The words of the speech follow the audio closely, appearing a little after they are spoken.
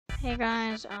Hey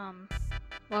guys,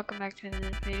 welcome back to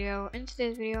this video. In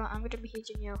today's video, I'm going to be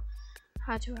teaching you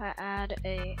how to add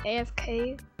a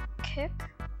AFK kick.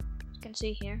 You can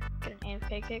see here, get an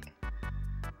AFK kick.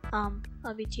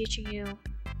 I'll be teaching you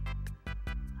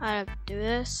how to do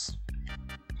this,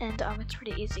 and it's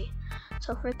pretty easy.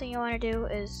 So first thing you want to do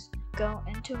is go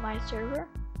into my server,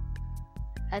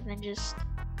 and then just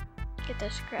get the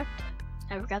script.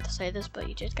 I forgot to say this, but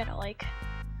you just gotta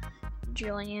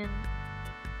join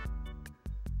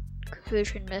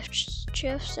Confusion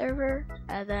Mischief server,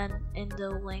 and then in the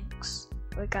links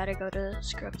we gotta go to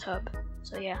script hub.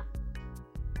 So yeah,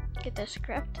 get the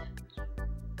script,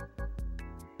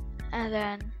 and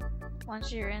then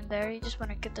once you're in there, you just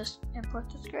want to get this import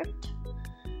the script,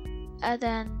 and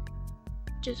then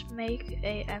just make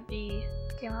a empty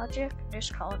game object and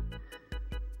just call it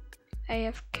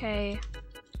AFK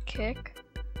kick.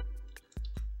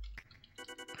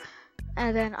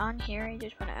 And then on here, you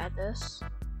just want to add this,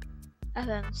 and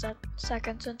then set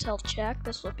seconds until check.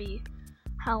 This will be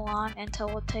how long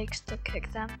until it takes to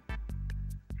kick them.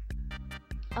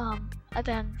 And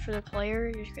then for the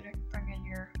player, you're just gonna bring in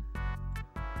your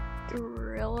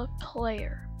gorilla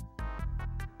player.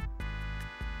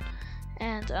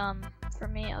 And for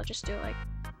me, I'll just do like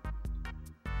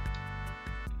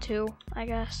 2, I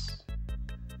guess.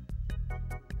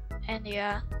 And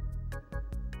yeah,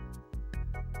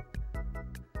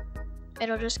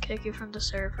 it'll just kick you from the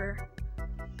server.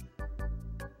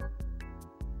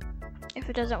 If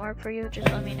it doesn't work for you, just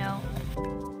let me know.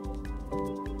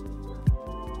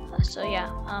 So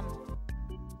yeah,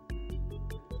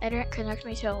 it didn't connect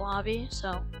me to a lobby,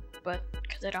 but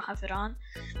because I don't have it on.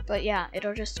 But yeah,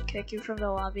 it'll just kick you from the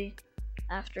lobby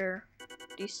after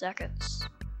these seconds.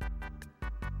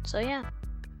 So yeah.